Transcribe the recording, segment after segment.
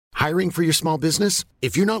Hiring for your small business?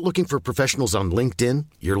 If you're not looking for professionals on LinkedIn,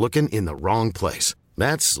 you're looking in the wrong place.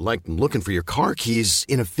 That's like looking for your car keys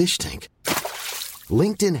in a fish tank.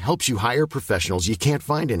 LinkedIn helps you hire professionals you can't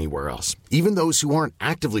find anywhere else, even those who aren't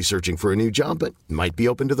actively searching for a new job but might be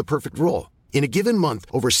open to the perfect role. In a given month,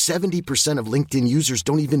 over 70% of LinkedIn users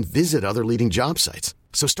don't even visit other leading job sites.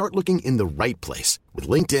 So start looking in the right place. With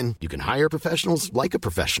LinkedIn, you can hire professionals like a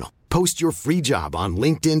professional. Post your free job on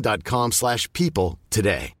linkedin.com/people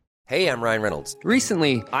today. Hey, I'm Ryan Reynolds.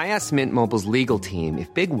 Recently, I asked Mint Mobile's legal team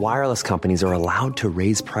if big wireless companies are allowed to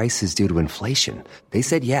raise prices due to inflation. They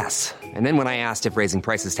said yes. And then when I asked if raising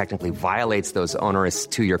prices technically violates those onerous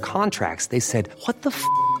two-year contracts, they said, "What the f***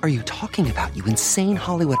 are you talking about, you insane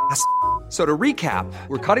Hollywood ass?" So to recap,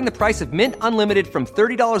 we're cutting the price of Mint Unlimited from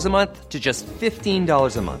 $30 a month to just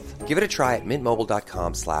 $15 a month. Give it a try at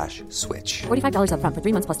mintmobile.com/switch. $45 up front for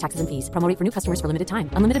 3 months plus taxes and fees. Promo rate for new customers for limited time.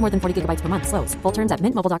 Unlimited more than 40 gigabytes per month. Slows full terms at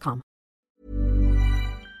mintmobile.com.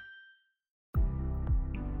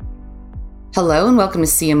 Hello and welcome to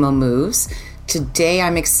CMO Moves. Today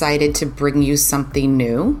I'm excited to bring you something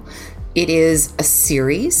new. It is a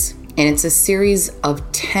series, and it's a series of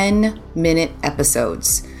 10-minute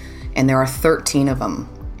episodes. And there are 13 of them.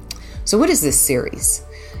 So what is this series?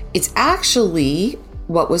 It's actually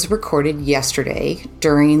what was recorded yesterday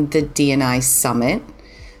during the D&I Summit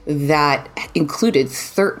that included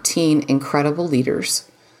 13 incredible leaders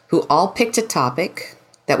who all picked a topic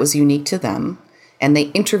that was unique to them, and they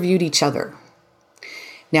interviewed each other.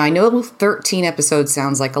 Now, I know 13 episodes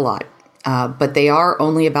sounds like a lot, but they are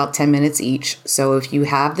only about 10 minutes each. So if you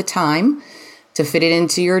have the time to fit it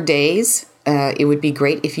into your days, it would be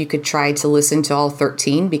great if you could try to listen to all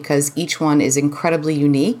 13 because each one is incredibly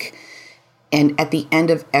unique. And at the end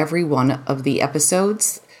of every one of the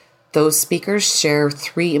episodes, those speakers share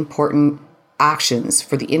 3 important actions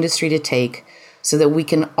for the industry to take so that we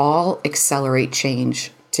can all accelerate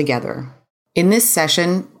change together. In this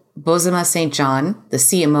session, Bozoma St. John, the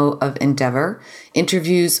CMO of Endeavor,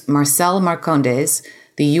 interviews Marcel Marcondes,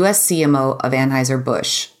 the US CMO of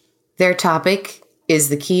Anheuser-Busch. Their topic is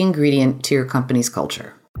the key ingredient to your company's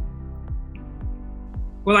culture.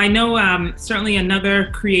 Well, I know certainly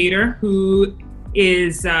another creator who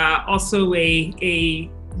is also a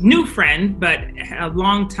new friend, but a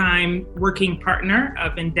longtime working partner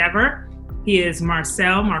of Endeavor. He is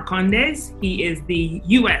Marcel Marcondes. He is the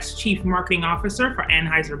U.S. Chief Marketing Officer for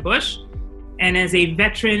Anheuser-Busch. And as a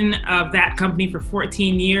veteran of that company for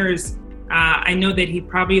 14 years, I know that he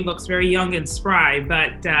probably looks very young and spry,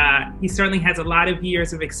 but he certainly has a lot of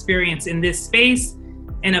years of experience in this space.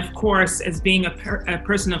 And of course, as being a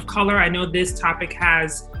person of color, I know this topic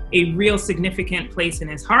has a real significant place in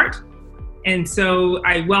his heart. And so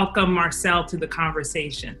I welcome Marcel to the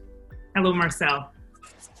conversation. Hello, Marcel.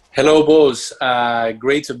 Hello, Boz.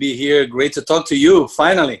 Great to be here. Great to talk to you,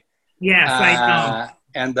 finally. Yes, I know.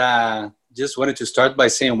 And just wanted to start by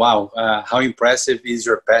saying, wow, how impressive is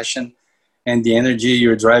your passion and the energy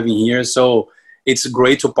you're driving here. So it's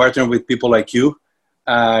great to partner with people like you.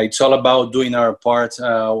 It's all about doing our part,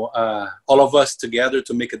 all of us together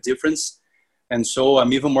to make a difference. And so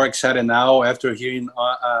I'm even more excited now after hearing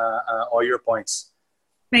all your points.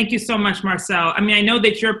 Thank you so much, Marcel. I mean, I know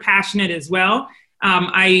that you're passionate as well.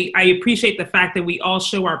 I appreciate the fact that we all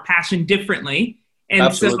show our passion differently. And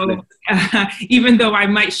Absolutely. So even though I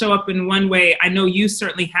might show up in one way, I know you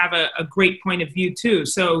certainly have a great point of view too.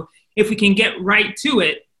 So if we can get right to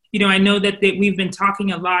it, you know, I know that we've been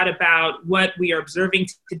talking a lot about what we are observing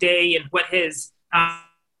today and what has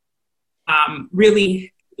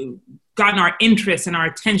really gotten our interest and our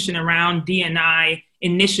attention around D&I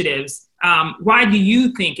initiatives. Why do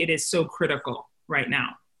you think it is so critical right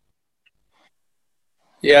now?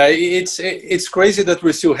 Yeah, it's crazy that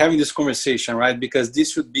we're still having this conversation, right? Because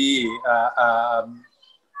this should be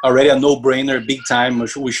already a no-brainer, big time.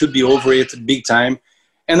 We should be over it, big time.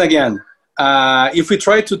 And again, if we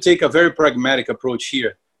try to take a very pragmatic approach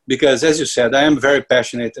here, because as you said, I am very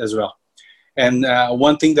passionate as well. And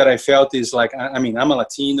one thing that I felt is like, I mean, I'm a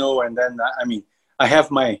Latino, and then, I mean, I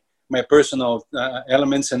have my personal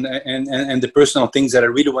elements and the personal things that I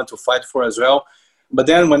really want to fight for as well. But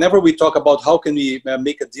then whenever we talk about how can we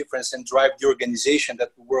make a difference and drive the organization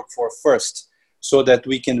that we work for first, so that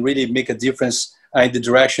we can really make a difference in the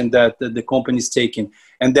direction that the company is taking.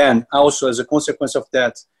 And then also as a consequence of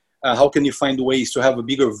that, how can you find ways to have a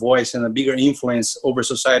bigger voice and a bigger influence over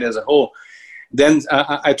society as a whole? Then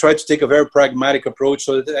I try to take a very pragmatic approach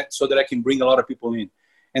so that I can bring a lot of people in.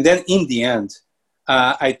 And then in the end,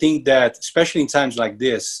 I think that especially in times like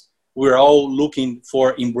this, we're all looking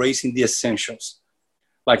for embracing the essentials.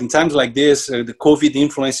 Like in times like this, the COVID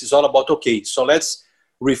influence is all about, okay, so let's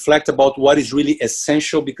reflect about what is really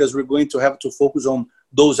essential, because we're going to have to focus on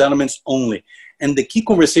those elements only. And the key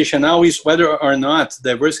conversation now is whether or not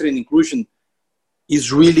diversity and inclusion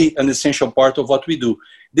is really an essential part of what we do.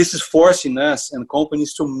 This is forcing us and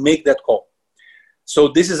companies to make that call. So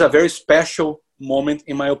this is a very special moment,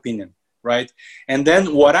 in my opinion, right? And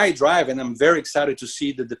then what I drive, and I'm very excited to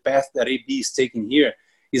see that the path that AB is taking here,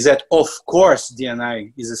 is that, of course,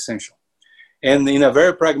 D&I is essential. And in a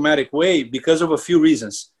very pragmatic way, because of a few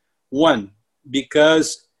reasons. One,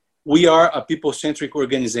 because we are a people-centric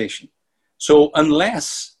organization. So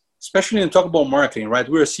unless, especially when you talk about marketing, right,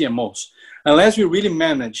 we're CMOs, unless we really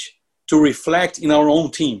manage to reflect in our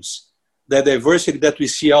own teams the diversity that we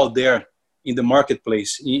see out there in the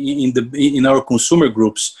marketplace, in our consumer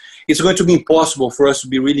groups, it's going to be impossible for us to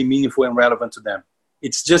be really meaningful and relevant to them.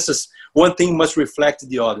 It's just as one thing must reflect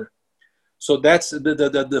the other. So that's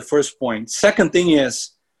the first point. Second thing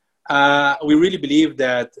is, we really believe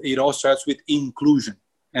that it all starts with inclusion,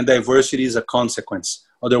 and diversity is a consequence.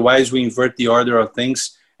 Otherwise, we invert the order of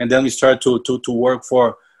things, and then we start to work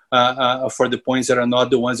for the points that are not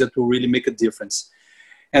the ones that will really make a difference.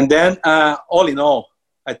 And then, all in all,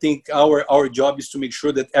 I think our job is to make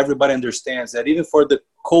sure that everybody understands that even for the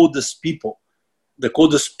coldest people, the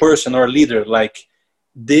coldest person or leader, like,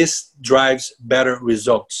 this drives better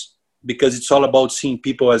results, because it's all about seeing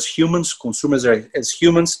people as humans, consumers as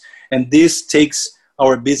humans, and this takes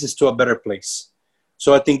our business to a better place.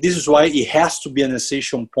 So I think this is why it has to be an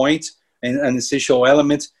essential point and an essential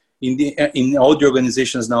element in all the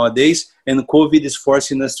organizations nowadays, and COVID is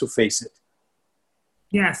forcing us to face it.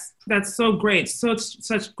 Yes, that's so great.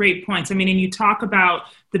 Such great points. I mean, and you talk about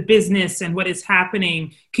the business and what is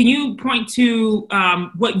happening. Can you point to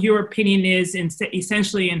what your opinion is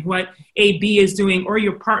essentially and what AB is doing or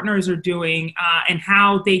your partners are doing and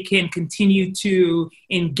how they can continue to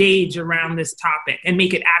engage around this topic and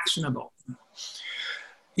make it actionable?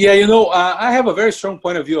 Yeah, I have a very strong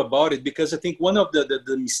point of view about it, because I think one of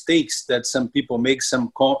the mistakes that some people make,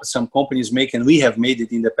 some companies make, and we have made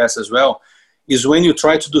it in the past as well, is when you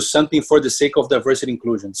try to do something for the sake of diversity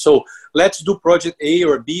inclusion. So let's do project A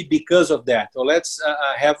or B because of that. Or let's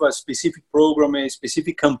have a specific program, a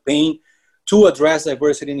specific campaign to address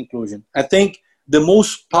diversity and inclusion. I think the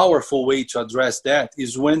most powerful way to address that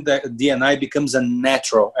is when the D&I becomes a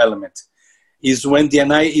natural element, is when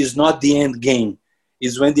D&I is not the end game,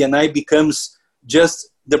 is when D&I becomes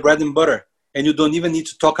just the bread and butter, and you don't even need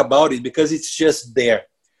to talk about it because it's just there.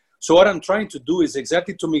 So what I'm trying to do is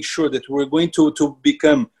exactly to make sure that we're going to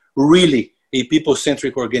become really a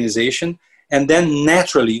people-centric organization. And then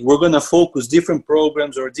naturally, we're going to focus different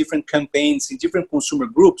programs or different campaigns in different consumer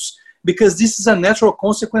groups, because this is a natural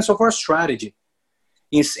consequence of our strategy.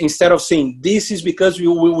 Instead of saying, this is because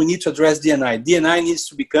we need to address D&I. D&I needs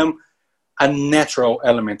to become a natural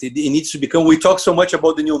element. It needs to become, we talk so much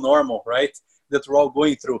about the new normal, right? That we're all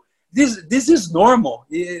going through. This is normal.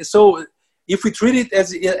 So if we treat it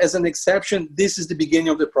as an exception, this is the beginning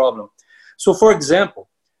of the problem. So, for example,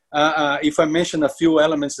 if I mention a few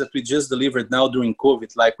elements that we just delivered now during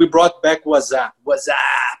COVID, like we brought back WhatsApp,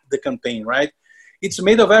 the campaign, right? It's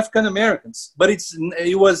made of African Americans, but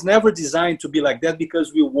it was never designed to be like that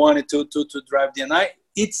because we wanted to drive D&I.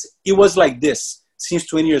 It was like this since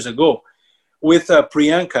 20 years ago. With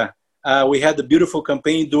Priyanka, we had the beautiful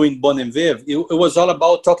campaign doing Bon and Viv. It was all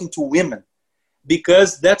about talking to women,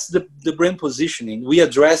 because that's the brand positioning. We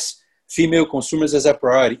address female consumers as a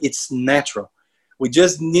priority. It's natural. We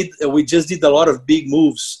just did a lot of big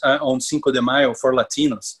moves on Cinco de Mayo for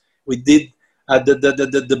Latinos. We did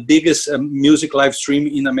the biggest music live stream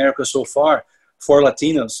in America so far for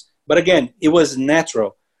Latinos. But again, it was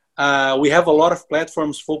natural. We have a lot of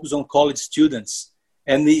platforms focused on college students,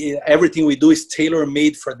 and everything we do is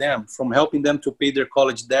tailor-made for them, from helping them to pay their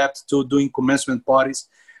college debt to doing commencement parties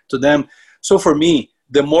to them. So for me,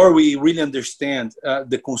 the more we really understand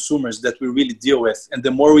the consumers that we really deal with, and the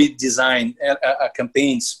more we design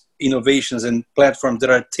campaigns, innovations, and platforms that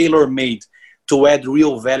are tailor-made to add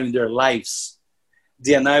real value in their lives,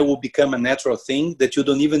 D&I will become a natural thing that you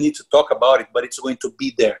don't even need to talk about it, but it's going to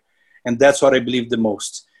be there. And that's what I believe the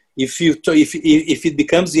most. If it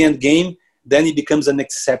becomes the end game, then it becomes an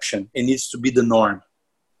exception. It needs to be the norm.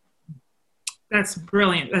 That's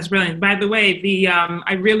brilliant. That's brilliant. By the way,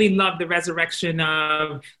 I really love the resurrection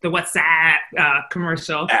of the WhatsApp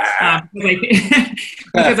commercial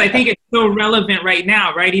because I think it's so relevant right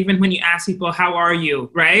now, right? Even when you ask people, how are you,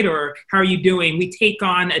 right? Or how are you doing? We take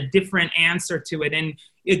on a different answer to it. And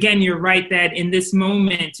again, you're right that in this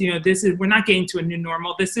moment, we're not getting to a new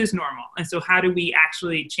normal. This is normal. And so how do we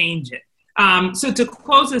actually change it? So to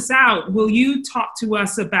close us out, will you talk to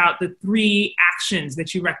us about the 3 actions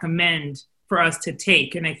that you recommend for us to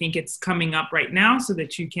take? And I think it's coming up right now so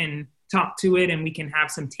that you can talk to it and we can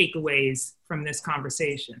have some takeaways from this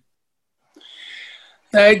conversation.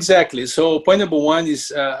 Exactly. So point number 1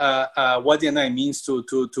 is what D&I means to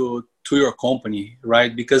your company,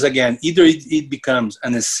 right? Because again, either it becomes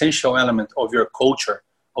an essential element of your culture,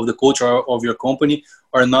 of the culture of your company,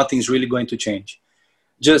 or nothing's really going to change.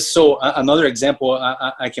 Just so another example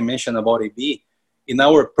I can mention about AB, in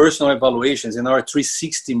our personal evaluations, in our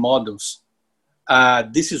 360 models,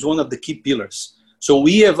 this is one of the key pillars. So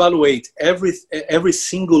we evaluate every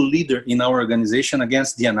single leader in our organization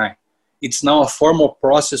against D&I. It's now a formal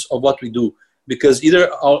process of what we do, because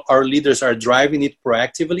either our leaders are driving it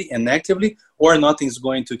proactively and actively, or nothing's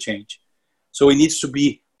going to change. So it needs to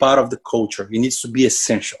be part of the culture. It needs to be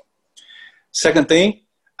essential. Second thing,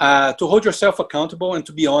 to hold yourself accountable and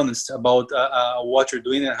to be honest about what you're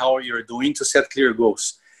doing and how you're doing, to set clear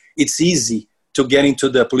goals. It's easy to get into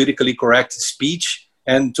the politically correct speech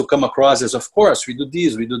and to come across as, of course, we do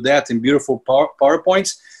this, we do that in beautiful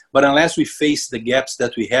PowerPoints, but unless we face the gaps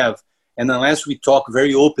that we have, and unless we talk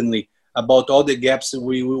very openly about all the gaps that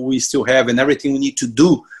we still have and everything we need to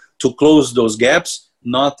do to close those gaps,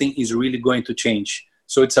 nothing is really going to change.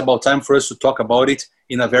 So it's about time for us to talk about it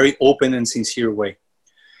in a very open and sincere way.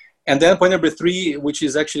 And then point number 3, which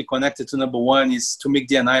is actually connected to number 1, is to make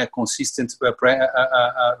D&I a consistent,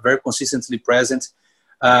 very consistently present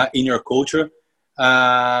in your culture.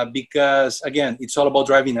 Because again, it's all about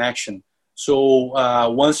driving action. So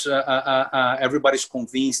once everybody's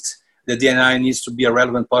convinced that D&I needs to be a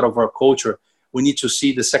relevant part of our culture, we need to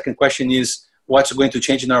see, the second question is, what's going to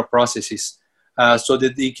change in our processes so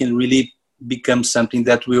that it can really become something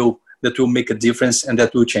that will make a difference and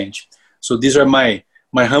that will change. So these are my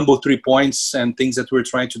humble 3 points and things that we're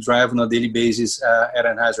trying to drive on a daily basis at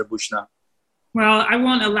Anheuser-Busch now. Well, I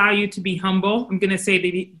won't allow you to be humble. I'm going to say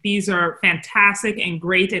that these are fantastic and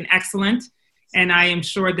great and excellent. And I am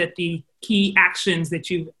sure that the key actions that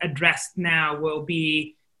you've addressed now will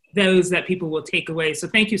be those that people will take away. So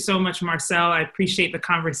thank you so much, Marcel. I appreciate the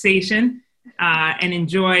conversation and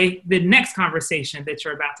enjoy the next conversation that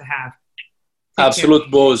you're about to have. Absolute,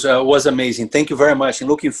 Bose. Was amazing. Thank you very much. And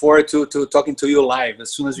looking forward to talking to you live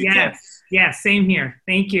as soon as we can. Yes, same here.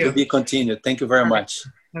 Thank you. To be continued. Thank you very much.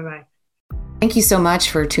 Bye-bye. Thank you so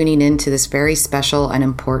much for tuning in to this very special and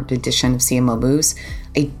important edition of CMO Moves.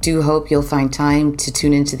 I do hope you'll find time to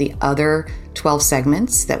tune into the other 12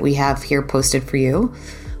 segments that we have here posted for you.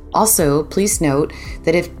 Also, please note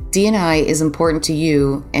that if D&I is important to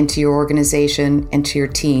you and to your organization and to your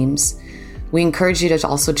teams, we encourage you to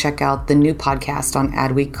also check out the new podcast on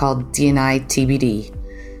Adweek called D&I TBD.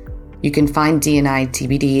 You can find D&I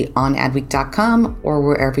TBD on adweek.com or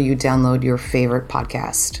wherever you download your favorite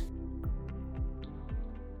podcast.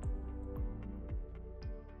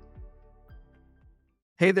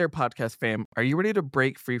 Hey there, podcast fam. Are you ready to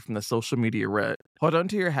break free from the social media rut? Hold on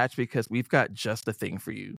to your hatch because we've got just the thing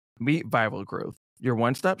for you. Meet Viral Growth, your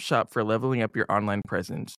one-stop shop for leveling up your online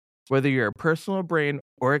presence. Whether you're a personal brand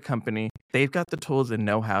or a company, they've got the tools and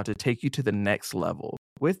know-how to take you to the next level.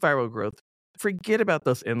 With Viral Growth, forget about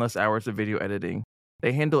those endless hours of video editing.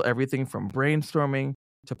 They handle everything from brainstorming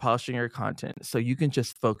to polishing your content so you can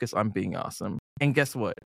just focus on being awesome. And guess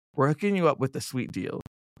what? We're hooking you up with a sweet deal.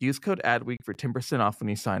 Use code ADWEEK for 10% off when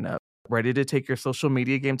you sign up. Ready to take your social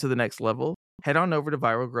media game to the next level? Head on over to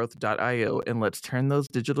viralgrowth.io and let's turn those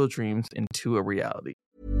digital dreams into a reality.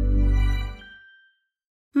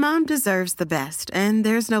 Mom deserves the best, and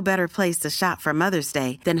there's no better place to shop for Mother's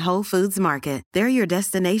Day than Whole Foods Market. They're your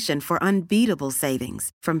destination for unbeatable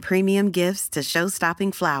savings, from premium gifts to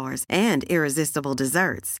show-stopping flowers and irresistible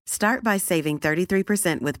desserts. Start by saving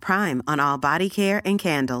 33% with Prime on all body care and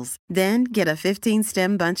candles. Then get a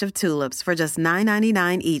 15-stem bunch of tulips for just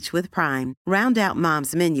 $9.99 each with Prime. Round out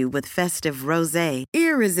Mom's menu with festive rosé,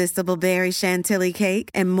 irresistible berry chantilly cake,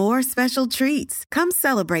 and more special treats. Come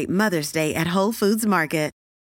celebrate Mother's Day at Whole Foods Market.